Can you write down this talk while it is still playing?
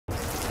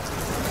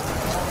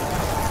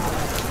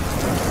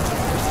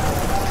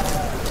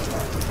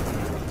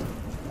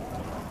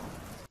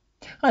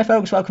Hi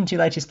folks, welcome to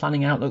your latest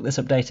planning outlook that's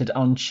updated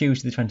on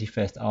Tuesday the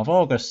 25th of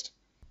August.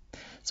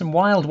 Some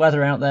wild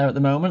weather out there at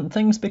the moment,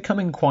 things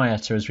becoming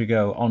quieter as we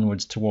go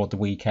onwards toward the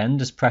weekend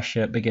as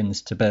pressure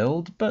begins to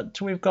build, but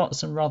we've got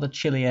some rather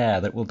chilly air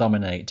that will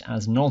dominate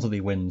as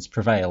northerly winds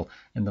prevail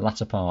in the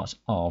latter part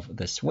of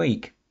this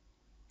week.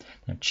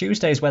 Now,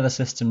 Tuesday's weather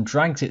system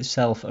drags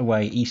itself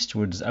away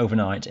eastwards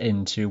overnight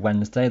into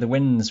Wednesday. The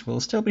winds will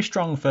still be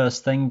strong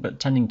first thing, but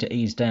tending to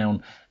ease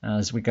down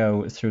as we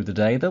go through the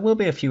day. There will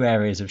be a few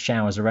areas of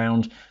showers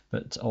around,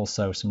 but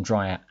also some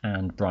drier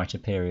and brighter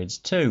periods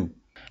too.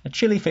 A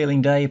chilly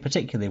feeling day,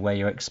 particularly where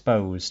you're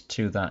exposed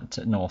to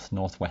that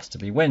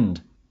north-northwesterly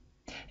wind.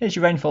 Here's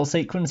your rainfall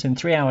sequence in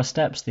 3-hour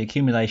steps, the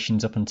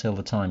accumulations up until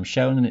the time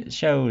shown, and it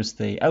shows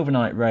the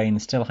overnight rain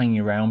still hanging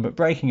around but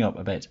breaking up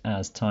a bit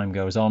as time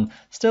goes on.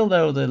 Still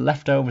though, the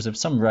leftovers of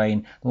some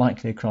rain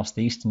likely across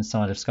the eastern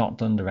side of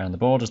Scotland, around the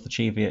borders, the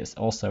Cheviots,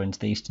 also into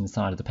the eastern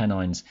side of the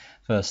Pennines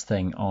first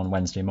thing on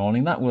Wednesday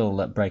morning. That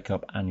will break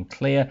up and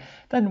clear.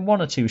 Then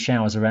 1 or 2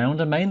 showers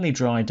around, a mainly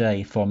dry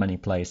day for many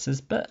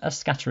places, but a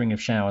scattering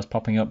of showers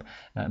popping up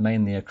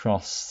mainly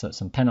across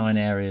some Pennine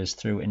areas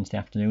through into the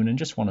afternoon, and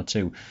just 1 or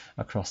 2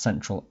 across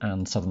central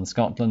and southern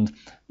Scotland.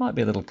 Might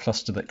be a little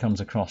cluster that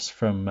comes across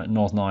from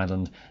Northern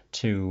Ireland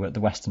to the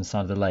western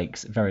side of the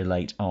lakes very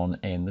late on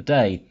in the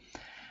day.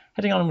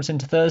 Heading onwards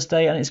into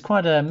Thursday, and it's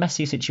quite a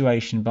messy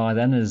situation by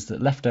then as the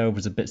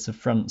leftovers of bits of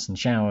fronts and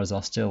showers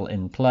are still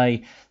in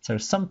play. So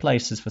some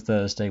places for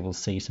Thursday will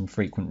see some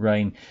frequent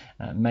rain,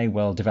 may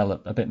well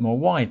develop a bit more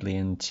widely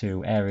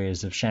into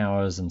areas of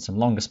showers and some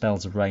longer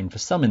spells of rain for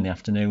some in the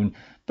afternoon.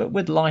 But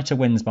with lighter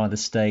winds by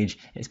this stage,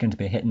 it's going to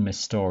be a hit and miss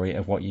story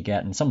of what you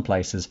get, and some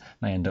places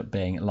may end up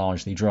being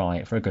largely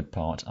dry for a good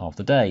part of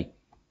the day.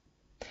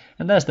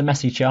 And there's the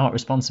messy chart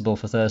responsible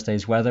for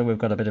Thursday's weather. We've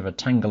got a bit of a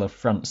tangle of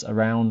fronts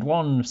around.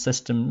 One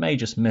system may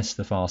just miss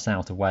the far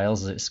south of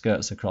Wales as it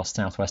skirts across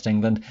southwest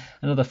England.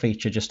 Another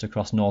feature just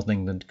across northern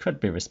England could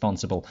be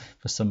responsible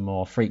for some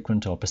more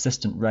frequent or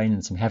persistent rain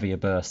and some heavier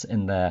bursts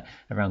in there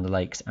around the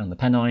lakes and the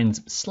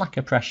Pennines.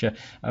 Slacker pressure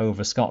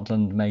over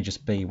Scotland may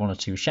just be 1 or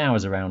 2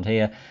 showers around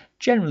here.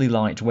 Generally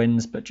light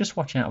winds, but just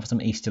watch out for some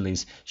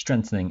easterlies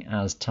strengthening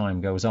as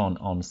time goes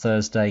on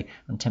Thursday,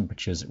 and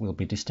temperatures will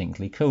be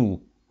distinctly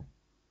cool.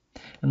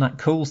 And that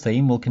cool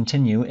theme will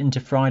continue into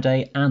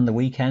Friday and the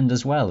weekend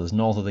as well as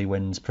northerly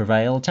winds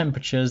prevail.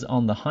 Temperatures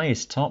on the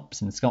highest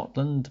tops in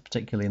Scotland,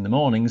 particularly in the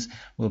mornings,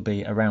 will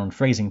be around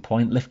freezing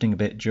point, lifting a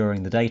bit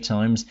during the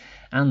daytimes,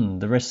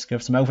 and the risk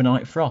of some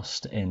overnight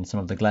frost in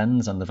some of the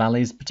glens and the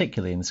valleys,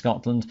 particularly in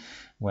Scotland,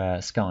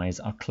 where skies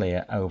are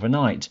clear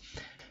overnight.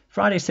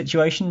 Friday's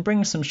situation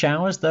brings some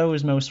showers,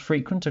 those most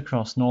frequent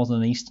across northern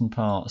and eastern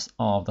parts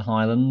of the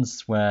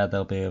Highlands, where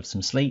there'll be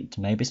some sleet,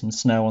 maybe some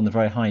snow on the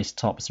very highest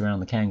tops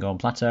around the Cairngorm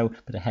Plateau,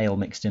 bit of hail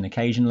mixed in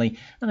occasionally,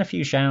 and a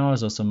few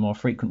showers or some more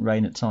frequent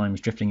rain at times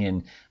drifting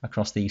in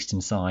across the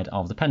eastern side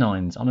of the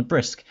Pennines on a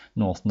brisk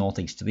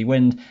north-northeasterly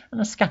wind,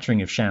 and a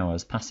scattering of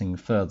showers passing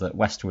further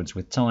westwards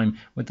with time,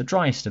 with the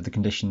driest of the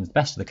conditions,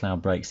 best of the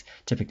cloud breaks,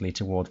 typically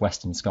toward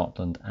western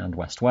Scotland and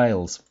West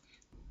Wales.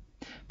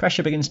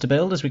 Pressure begins to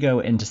build as we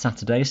go into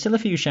Saturday. Still a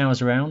few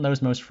showers around,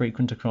 those most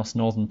frequent across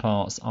northern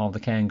parts of the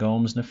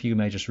Cairngorms, and a few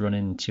may just run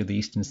into the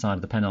eastern side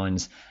of the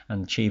Pennines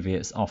and the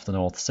Cheviots off the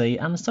North Sea,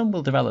 and some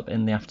will develop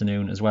in the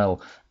afternoon as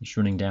well, just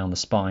running down the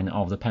spine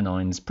of the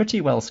Pennines.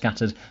 Pretty well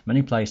scattered,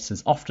 many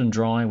places often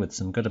dry with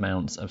some good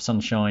amounts of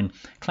sunshine,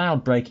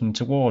 cloud breaking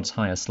towards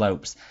higher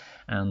slopes,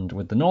 and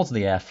with the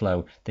northerly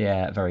airflow, the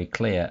air very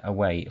clear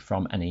away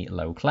from any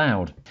low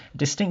cloud. A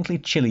distinctly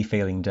chilly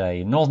feeling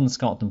day, northern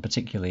Scotland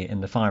particularly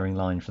in the firing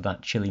line for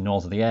that chilly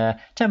northerly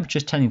air,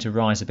 temperatures tending to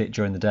rise a bit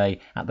during the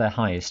day, at their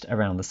highest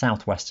around the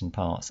southwestern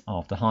parts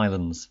of the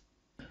Highlands.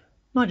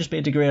 Might just be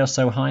a degree or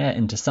so higher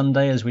into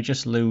Sunday as we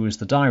just lose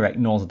the direct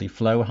northerly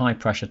flow, high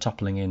pressure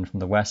toppling in from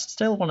the west.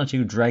 Still 1 or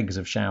 2 dregs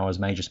of showers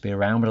may just be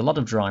around, but a lot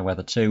of dry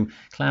weather too.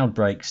 Cloud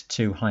breaks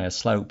to higher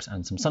slopes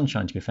and some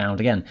sunshine to be found.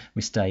 Again,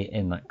 we stay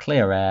in that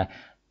clear air.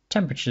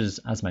 Temperatures,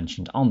 as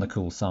mentioned, on the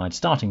cool side,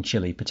 starting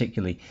chilly,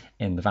 particularly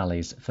in the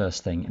valleys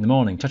first thing in the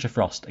morning. Touch of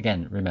frost,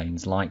 again,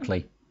 remains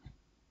likely.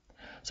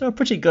 So a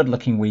pretty good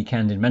looking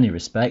weekend in many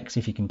respects.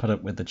 If you can put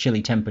up with the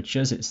chilly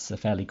temperatures, it's a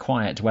fairly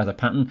quiet weather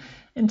pattern.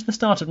 Into the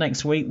start of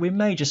next week, we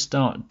may just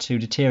start to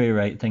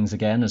deteriorate things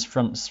again as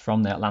fronts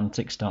from the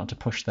Atlantic start to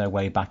push their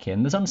way back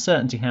in. There's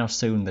uncertainty how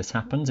soon this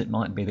happens. It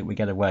might be that we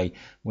get away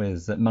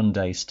with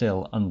Monday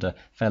still under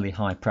fairly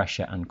high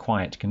pressure and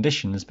quiet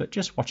conditions, but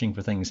just watching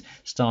for things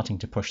starting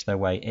to push their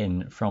way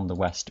in from the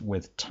west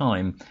with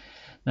time.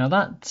 Now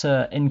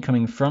that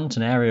incoming front,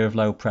 an area of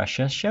low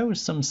pressure, shows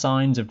some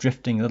signs of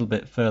drifting a little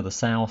bit further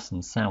south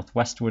and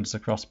southwestwards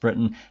across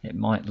Britain. It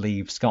might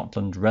leave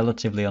Scotland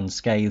relatively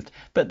unscathed,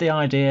 but the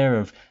idea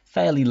of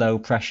fairly low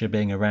pressure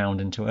being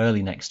around into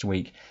early next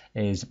week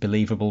is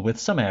believable, with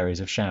some areas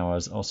of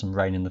showers or some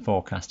rain in the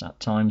forecast at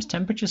times.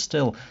 Temperatures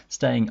still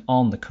staying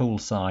on the cool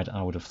side,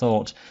 I would have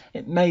thought.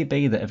 It may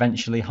be that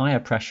eventually higher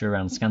pressure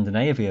around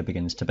Scandinavia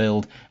begins to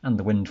build and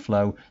the wind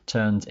flow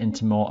turns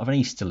into more of an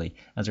easterly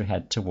as we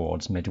head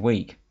towards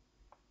midweek.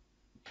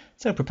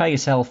 So prepare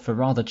yourself for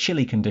rather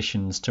chilly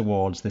conditions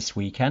towards this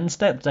weekend.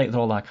 Stay up to date with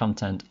all our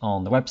content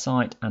on the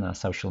website and our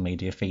social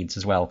media feeds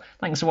as well.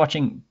 Thanks for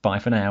watching. Bye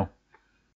for now.